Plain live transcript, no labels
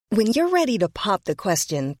When you're ready to pop the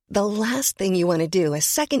question, the last thing you want to do is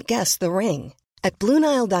second-guess the ring. At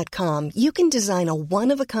BlueNile.com, you can design a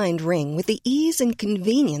one-of-a-kind ring with the ease and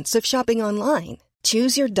convenience of shopping online.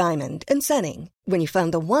 Choose your diamond and setting. When you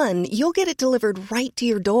find the one, you'll get it delivered right to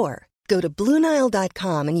your door. Go to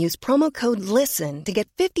BlueNile.com and use promo code LISTEN to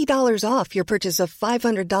get $50 off your purchase of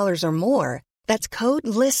 $500 or more. That's code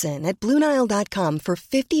LISTEN at BlueNile.com for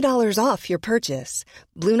 $50 off your purchase.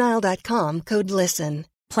 BlueNile.com, code LISTEN.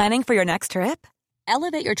 Planning for your next trip?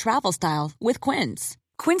 Elevate your travel style with Quince.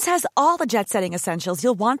 Quince has all the jet-setting essentials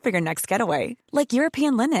you'll want for your next getaway, like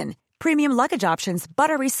European linen, premium luggage options,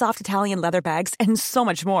 buttery soft Italian leather bags, and so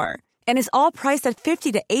much more. And is all priced at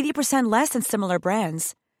 50 to 80% less than similar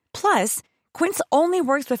brands. Plus, Quince only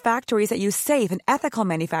works with factories that use safe and ethical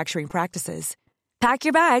manufacturing practices. Pack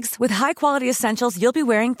your bags with high-quality essentials you'll be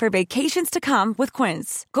wearing for vacations to come with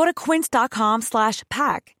Quince. Go to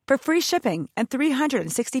quince.com/pack for free shipping and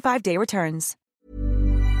 365-day returns.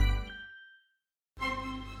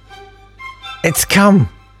 It's come.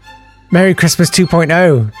 Merry Christmas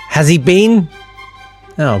 2.0. Has he been?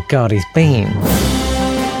 Oh, God, he's been.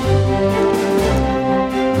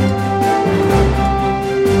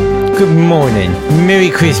 Good morning.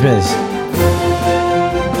 Merry Christmas.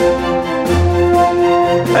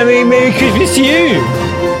 I mean, Merry Christmas to you.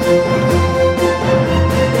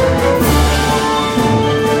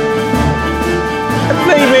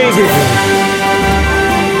 Merry Christmas.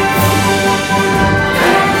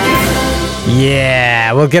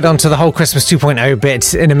 Yeah, we'll get on to the whole Christmas 2.0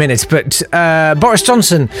 bit in a minute, but Boris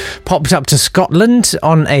Johnson popped up to Scotland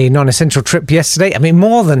on a non-essential trip yesterday. I mean,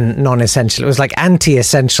 more than non-essential, it was like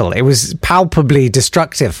anti-essential. It was palpably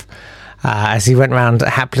destructive. As he went around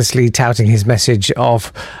haplessly touting his message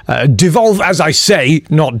of devolve as I say,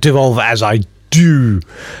 not devolve as I do.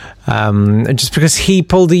 And just because he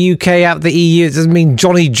pulled the UK out of the EU, it doesn't mean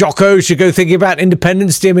Johnny Jocko should go thinking about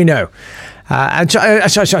independence, dear me, no. We're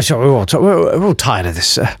all tired of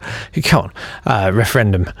this, come on,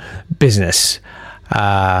 referendum business.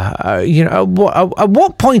 At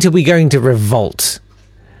what point are we going to revolt?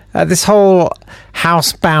 This whole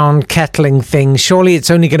housebound kettling thing, surely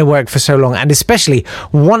it's only going to work for so long, and especially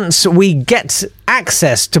once we get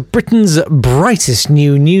access to Britain's brightest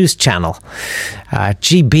new news channel,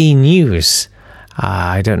 GB News.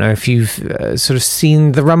 I don't know if you've sort of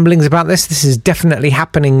seen the rumblings about this. This is definitely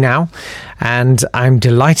happening now, and I'm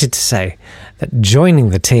delighted to say that joining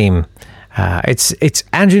the team, it's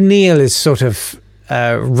Andrew Neil is sort of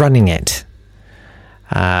running it.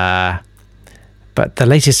 But the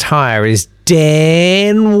latest hire is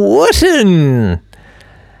Dan Wootton,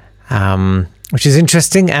 which is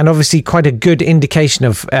interesting and obviously quite a good indication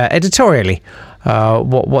of editorially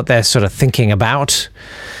what they're sort of thinking about.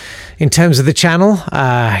 In terms of the channel,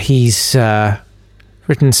 he's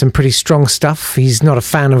written some pretty strong stuff. He's not a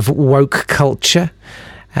fan of woke culture.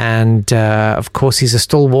 And, of course, he's a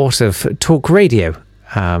stalwart of talk radio.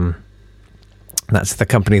 That's the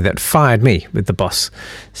company that fired me with the boss,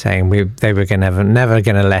 saying they were never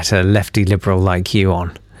going to let a lefty liberal like you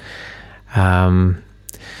on.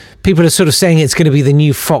 People are sort of saying it's going to be the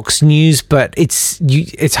new Fox News, but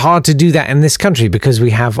it's hard to do that in this country because we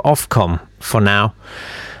have Ofcom for now.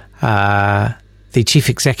 The chief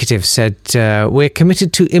executive said, we're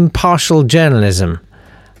committed to impartial journalism,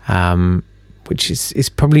 which is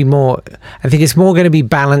probably more, I think it's more going to be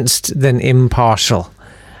balanced than impartial,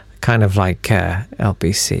 kind of like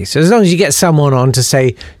LBC. So as long as you get someone on to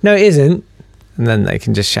say, no, it isn't, and then they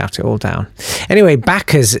can just shout it all down. Anyway,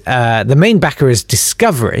 backers, the main backer is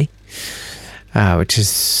Discovery, which is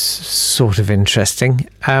sort of interesting.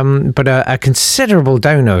 But a considerable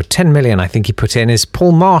donor, 10 million, I think he put in, is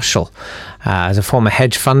Paul Marshall, as a former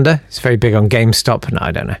hedge funder. He's very big on GameStop. No,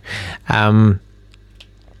 I don't know.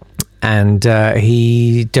 And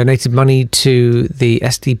he donated money to the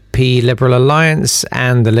SDP Liberal Alliance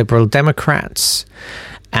and the Liberal Democrats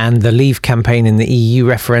and the Leave campaign in the EU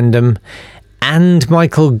referendum and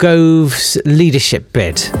Michael Gove's leadership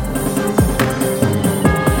bid.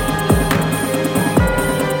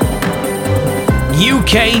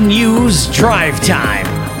 UK News Drive Time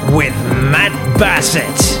with Matt Bassett.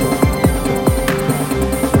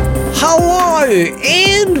 Hello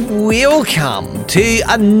and welcome to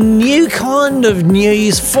a new kind of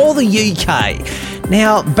news for the UK.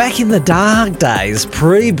 Now, back in the dark days,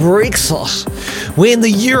 pre-Brexit, when the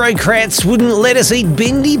Eurocrats wouldn't let us eat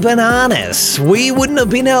bendy bananas, we wouldn't have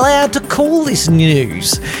been allowed to call this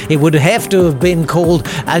news. It would have to have been called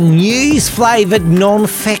a news-flavoured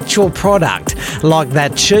non-factual product, like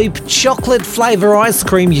that cheap chocolate flavour ice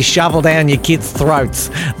cream you shovel down your kids' throats.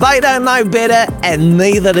 They don't know better, and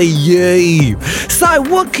neither do you. So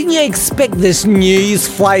what can you expect this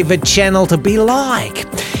news-flavoured channel to be like?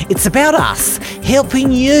 It's about us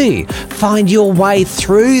helping you find your way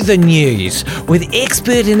through the news with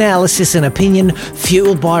expert analysis and opinion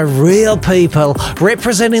fueled by real people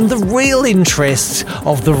representing the real interests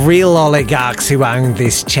of the real oligarchs who own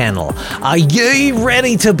this channel. Are you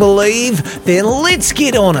ready to believe? Then let's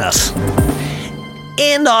get on it.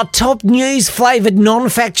 And our top news-flavoured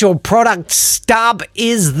non-factual product stub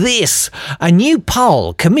is this. A new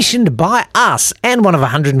poll commissioned by us and one of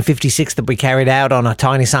 156 that we carried out on a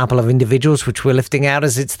tiny sample of individuals, which we're lifting out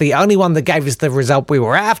as it's the only one that gave us the result we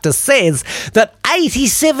were after, says that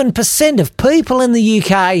 87% of people in the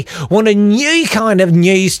UK want a new kind of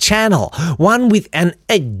news channel, one with an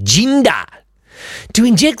agenda. To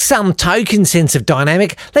inject some token sense of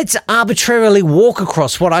dynamic, let's arbitrarily walk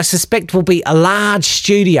across what I suspect will be a large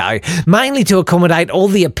studio, mainly to accommodate all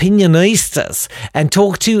the opinionistas, and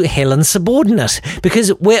talk to Helen's subordinate,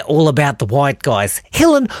 because we're all about the white guys.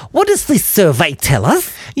 Helen, what does this survey tell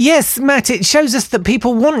us? Yes, Matt, it shows us that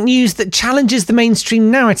people want news that challenges the mainstream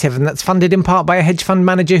narrative, and that's funded in part by a hedge fund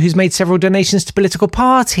manager who's made several donations to political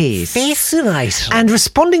parties. Fascinating. And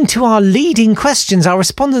responding to our leading questions, our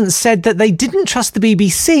respondents said that they didn't trust the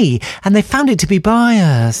BBC and they found it to be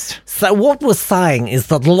biased. So what we're saying is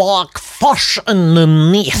that like fish in a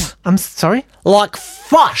net. I'm sorry? Like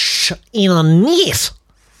fish in a net.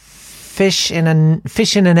 Fish in a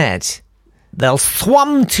net. They'll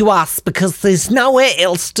swim to us because there's nowhere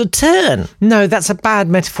else to turn. No, that's a bad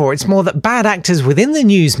metaphor. It's more that bad actors within the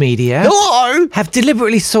news media have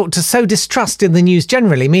deliberately sought to sow distrust in the news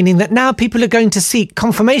generally, meaning that now people are going to seek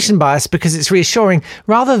confirmation bias because it's reassuring,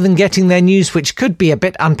 rather than getting their news, which could be a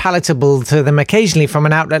bit unpalatable to them occasionally from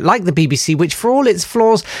an outlet like the BBC, which for all its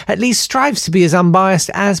flaws at least strives to be as unbiased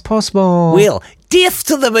as possible. Will, death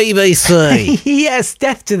to the BBC. Yes,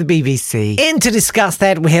 death to the BBC. And to discuss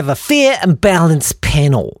that, we have a fair and balanced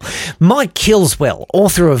panel. Mike Killswell,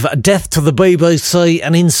 author of Death to the BBC,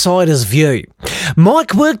 An Insider's View.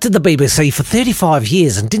 Mike worked at the BBC for 35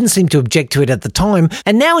 years and didn't seem to object to it at the time,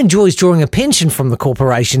 and now enjoys drawing a pension from the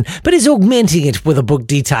corporation, but is augmenting it with a book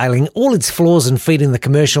detailing all its flaws and feeding the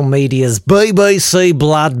commercial media's BBC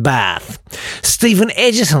bloodbath. Stephen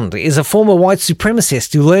Edgerton is a former white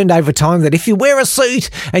supremacist who learned over time that if you wear a suit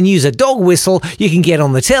and use a dog whistle, you can get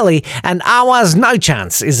on the telly, and Awas No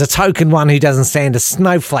Chance is a token one who doesn't stand a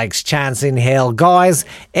snowflake's chance in hell. Guys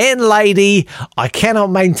and lady, I cannot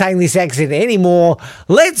maintain this accent anymore.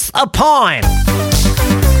 Let's opine. Thank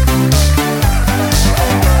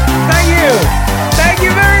you. Thank you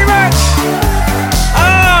very much.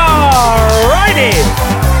 Alrighty.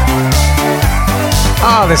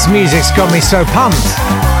 Oh, this music's got me so pumped.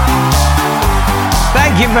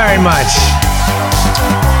 Thank you very much.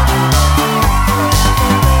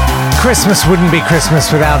 Christmas wouldn't be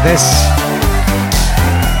Christmas without this.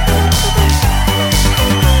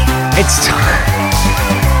 It's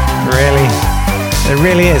really, it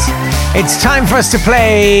really is. It's time for us to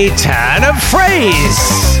play Turn of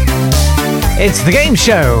Phrase. It's the game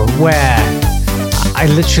show where I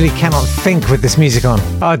literally cannot think with this music on.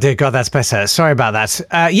 Oh dear God, that's better. Sorry about that.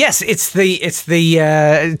 Yes, it's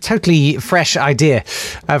the totally fresh idea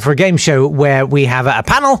for a game show where we have a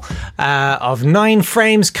panel of 9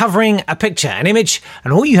 frames covering a picture, an image,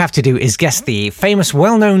 and all you have to do is guess the famous,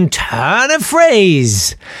 well-known turn of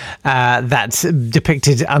phrase that's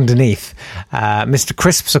depicted underneath. Mr.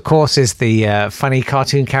 Crisps, of course, is the funny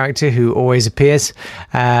cartoon character who always appears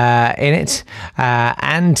in it,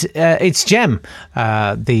 and it's Jem.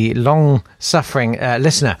 The long-suffering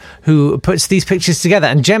listener who puts these pictures together.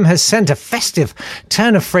 And Jem has sent a festive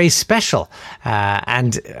turn of phrase special.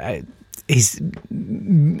 And he's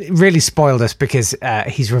really spoiled us because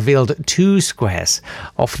he's revealed 2 squares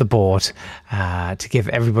off the board to give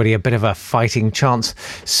everybody a bit of a fighting chance.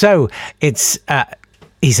 So it's,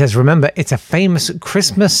 he says, remember, it's a famous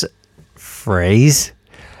Christmas phrase.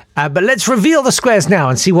 But let's reveal the squares now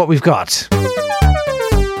and see what we've got.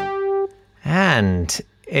 And,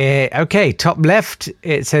 okay, top left,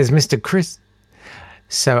 it says Mr. Crisp.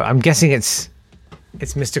 So I'm guessing it's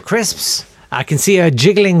Mr. Crisps. I can see a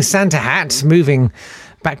jiggling Santa hat moving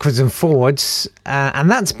backwards and forwards.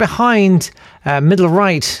 And that's behind, middle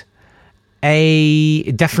right,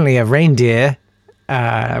 definitely a reindeer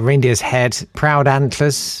a reindeer's head, proud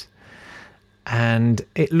antlers, and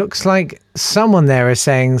it looks like someone there is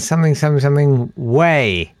saying something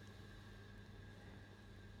way.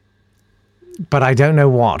 But I don't know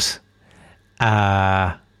what.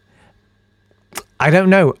 I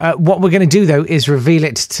don't know. What we're going to do, though, is reveal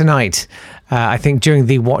it tonight. I think during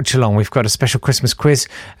the watch along, we've got a special Christmas quiz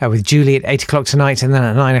with Julie at 8 o'clock tonight, and then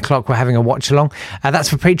at 9 o'clock, we're having a watch along. That's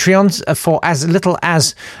for Patreons. For as little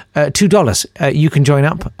as $2, you can join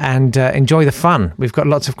up and enjoy the fun. We've got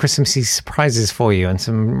lots of Christmassy surprises for you and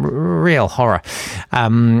some real horror.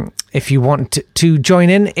 If you want to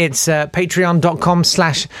join in, it's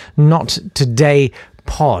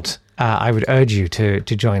patreon.com/nottodaypod. I would urge you to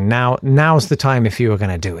join now. Now's the time if you are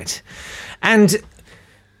going to do it. And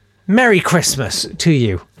Merry Christmas to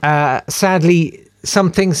you. Sadly,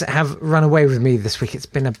 some things have run away with me this week. It's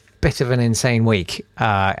been a bit of an insane week.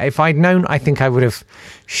 If I'd known, I think I would have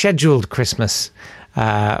scheduled Christmas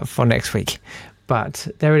for next week. But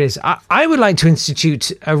there it is. I would like to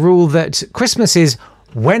institute a rule that Christmas is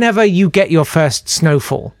whenever you get your first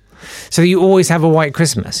snowfall. So you always have a white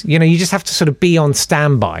Christmas. You know, you just have to sort of be on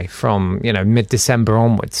standby from, mid-December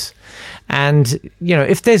onwards. And,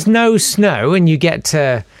 if there's no snow and you get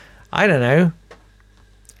to, I don't know,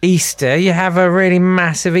 Easter, you have a really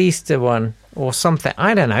massive Easter one or something.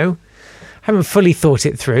 I don't know. I haven't fully thought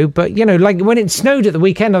it through. But, like when it snowed at the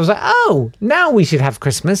weekend, I was like, oh, now we should have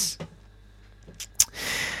Christmas.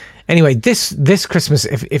 Anyway, this Christmas,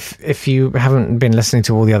 if you haven't been listening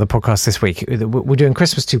to all the other podcasts this week, we're doing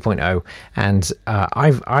Christmas 2.0, and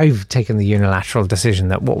I've taken the unilateral decision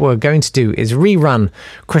that what we're going to do is rerun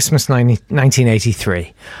Christmas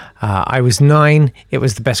 1983. I was 9. It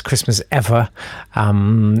was the best Christmas ever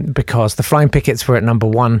because the Flying Pickets were at number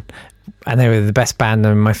 1, and they were the best band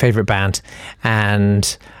and my favourite band,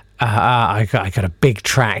 and I got a big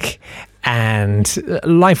track. And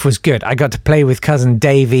life was good. I got to play with cousin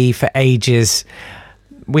Davey for ages.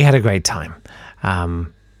 We had a great time.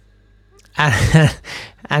 And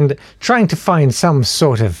trying to find some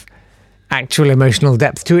sort of actual emotional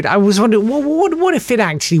depth to it, I was wondering, what if it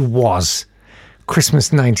actually was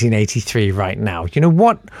Christmas 1983 right now?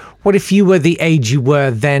 What if you were the age you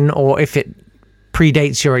were then, or if it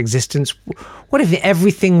predates your existence? What if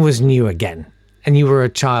everything was new again and you were a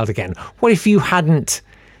child again? What if you hadn't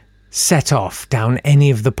set off down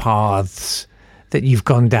any of the paths that you've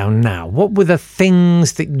gone down now? What were the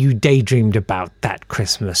things that you daydreamed about that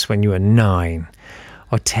Christmas when you were 9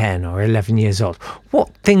 or 10 or 11 years old?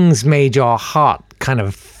 What things made your heart kind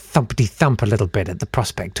of thumpity thump a little bit at the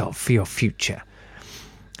prospect of for your future?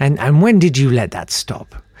 And when did you let that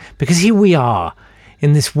stop? Because here we are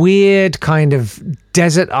in this weird kind of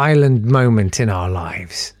desert island moment in our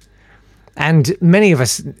lives. And many of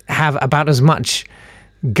us have about as much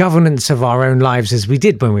governance of our own lives as we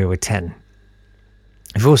did when we were 10.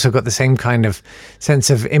 We've also got the same kind of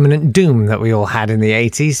sense of imminent doom that we all had in the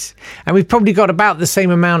 80s. And we've probably got about the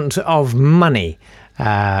same amount of money,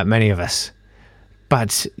 many of us.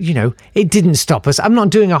 But, it didn't stop us. I'm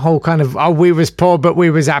not doing a whole kind of, we was poor, but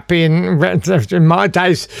we was happy. And in my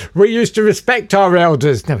days, we used to respect our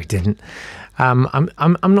elders. No, we didn't. I'm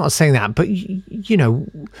not saying that. But,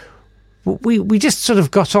 we just sort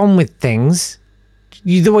of got on with things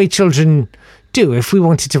the way children do. If we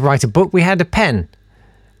wanted to write a book, we had a pen,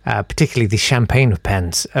 particularly the champagne of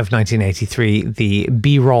pens of 1983, the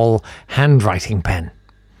B-roll handwriting pen.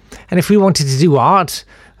 And if we wanted to do art,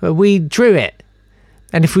 we drew it.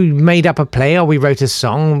 And if we made up a play or we wrote a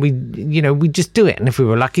song, we'd just do it. And if we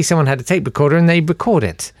were lucky, someone had a tape recorder and they'd record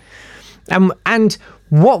it. And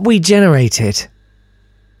what we generated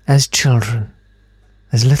as children,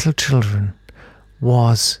 as little children,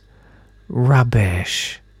 was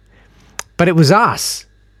rubbish. But it was us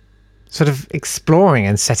sort of exploring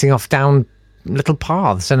and setting off down little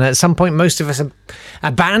paths, and at some point most of us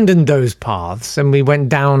abandoned those paths and we went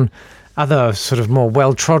down other sort of more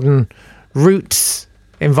well-trodden routes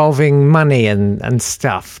involving money and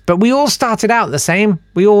stuff. But we all started out the same.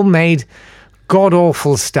 We all made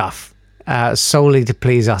god-awful stuff solely to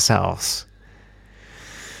please ourselves.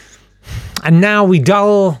 And now we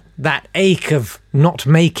dull that ache of not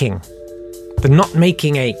making. The not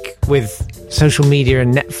making ache with social media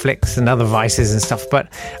and Netflix and other vices and stuff. But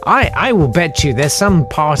I will bet you there's some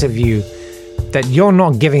part of you that you're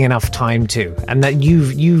not giving enough time to, and that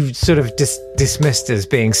you've sort of dismissed as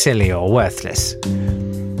being silly or worthless.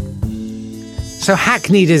 So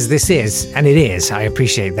hackneyed as this is, and it is, I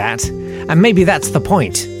appreciate that. And maybe that's the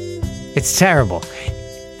point. It's terrible.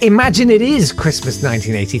 Imagine it is Christmas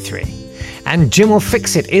 1983. and Jim Will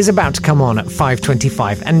Fix It is about to come on at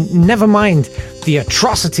 5:25. And never mind the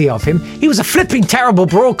atrocity of him, he was a flipping terrible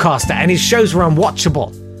broadcaster and his shows were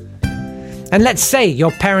unwatchable. And let's say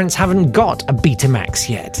your parents haven't got a Betamax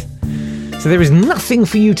yet. So there is nothing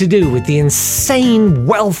for you to do with the insane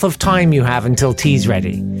wealth of time you have until tea's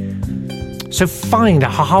ready. So find a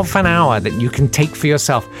half an hour that you can take for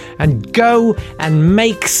yourself and go and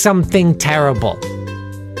make something terrible.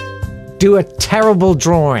 Do a terrible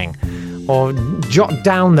drawing or jot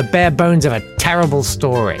down the bare bones of a terrible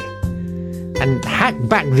story and hack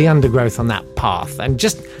back the undergrowth on that path and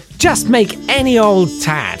just make any old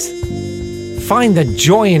tad. Find the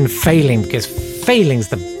joy in failing, because failing's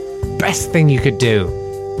the best thing you could do.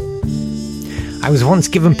 I was once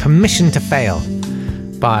given permission to fail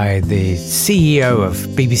by the CEO of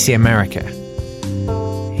BBC America.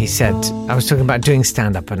 He said, I was talking about doing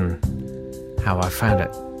stand-up and how I found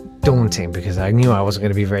it daunting because I knew I wasn't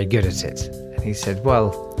going to be very good at it. And he said,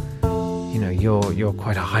 well, you know, you're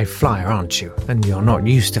quite a high flyer, aren't you? And you're not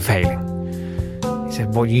used to failing. He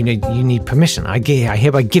said, well, you need permission. I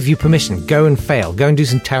hereby give you permission. Go and fail. Go and do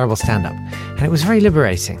some terrible stand-up. And it was very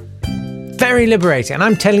liberating. Very liberating. And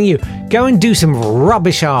I'm telling you, go and do some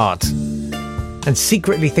rubbish art and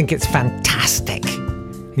secretly think it's fantastic.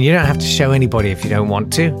 And you don't have to show anybody if you don't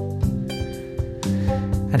want to.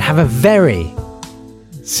 And have a very,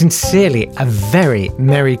 sincerely, a very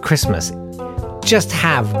Merry Christmas. Just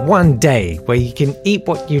have one day where you can eat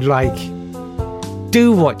what you like,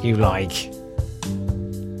 do what you like.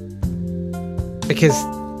 Because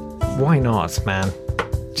why not, man?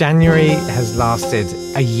 January has lasted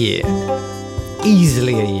a year.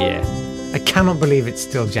 Easily a year. I cannot believe it's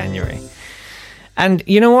still January. And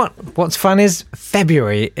you know what? What's fun is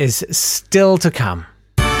February is still to come.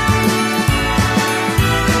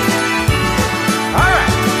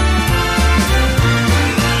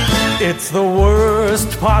 It's the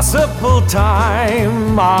worst possible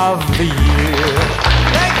time of the year.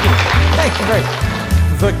 Thank you very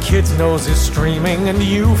much. The kid's nose is streaming and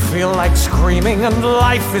you feel like screaming and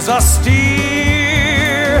life is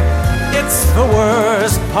austere. It's the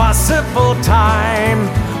worst possible time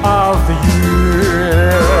of the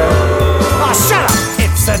year. Oh, shut up!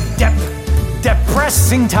 It's a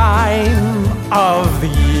depressing time of the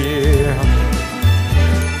year.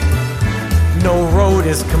 No road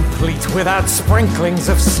is complete without sprinklings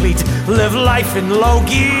of sleet. Live life in low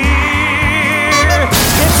gear.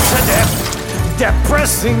 It's a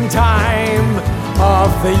depressing time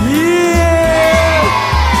of the year.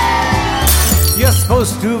 You're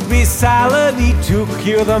supposed to be salady to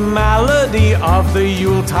cure the malady of the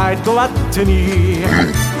Yuletide gluttony.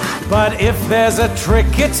 But if there's a trick,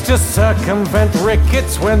 it's to circumvent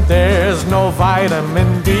rickets when there's no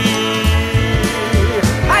vitamin D.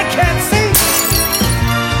 I can't see.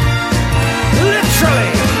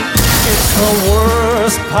 Literally, it's the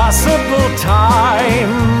worst possible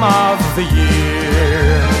time of the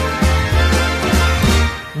year.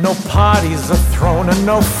 No parties are thrown and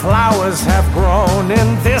no flowers have grown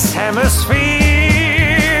in this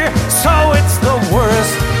hemisphere. So it's the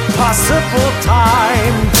worst possible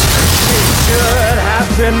time. It should have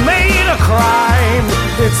been made a crime.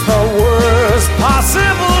 It's the worst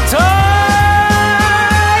possible time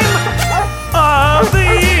of the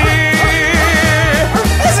year.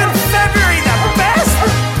 Isn't February the best?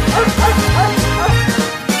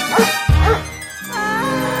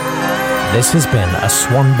 This has been a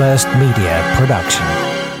Swanburst Media production.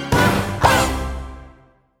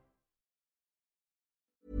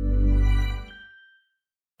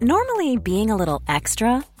 Normally, being a little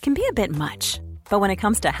extra can be a bit much. But when it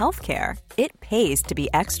comes to healthcare, it pays to be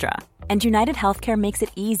extra. And United Healthcare makes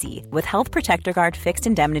it easy with Health Protector Guard fixed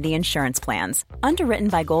indemnity insurance plans. Underwritten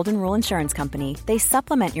by Golden Rule Insurance Company, they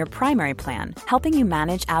supplement your primary plan, helping you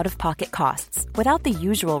manage out-of-pocket costs without the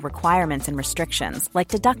usual requirements and restrictions like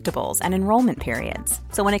deductibles and enrollment periods.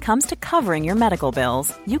 So when it comes to covering your medical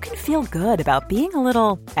bills, you can feel good about being a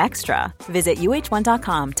little extra. Visit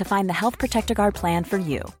uh1.com to find the Health Protector Guard plan for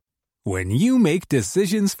you. When you make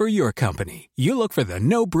decisions for your company, you look for the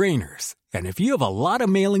no-brainers. And if you have a lot of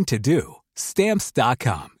mailing to do,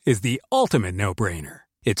 Stamps.com is the ultimate no-brainer.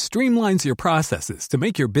 It streamlines your processes to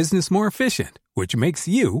make your business more efficient, which makes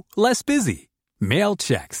you less busy. Mail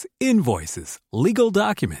checks, invoices, legal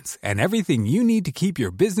documents, and everything you need to keep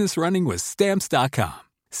your business running with Stamps.com.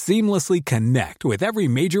 Seamlessly connect with every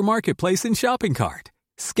major marketplace and shopping cart.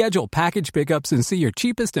 Schedule package pickups and see your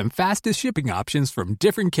cheapest and fastest shipping options from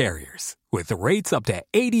different carriers. With rates up to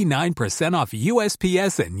 89% off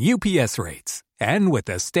USPS and UPS rates. And with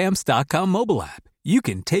the Stamps.com mobile app, you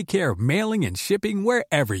can take care of mailing and shipping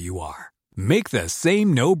wherever you are. Make the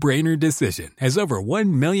same no-brainer decision as over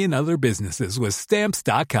 1 million other businesses with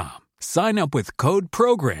Stamps.com. Sign up with Code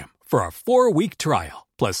PROGRAM for a 4-week trial,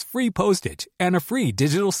 plus free postage and a free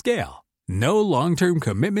digital scale. No long-term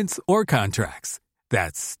commitments or contracts.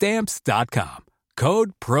 That's Stamps.com.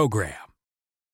 Code PROGRAM.